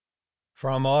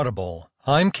From Audible,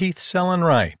 I'm Keith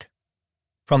Sellen-Wright.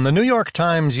 From the New York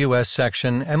Times U.S.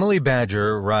 section, Emily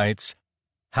Badger writes,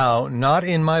 How Not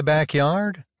in My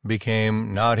Backyard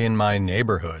Became Not in My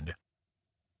Neighborhood.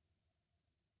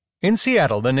 In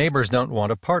Seattle, the neighbors don't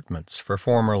want apartments for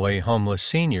formerly homeless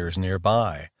seniors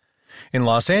nearby. In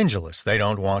Los Angeles, they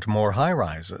don't want more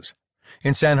high-rises.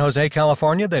 In San Jose,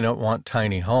 California, they don't want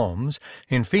tiny homes.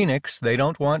 In Phoenix, they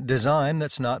don't want design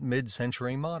that's not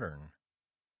mid-century modern.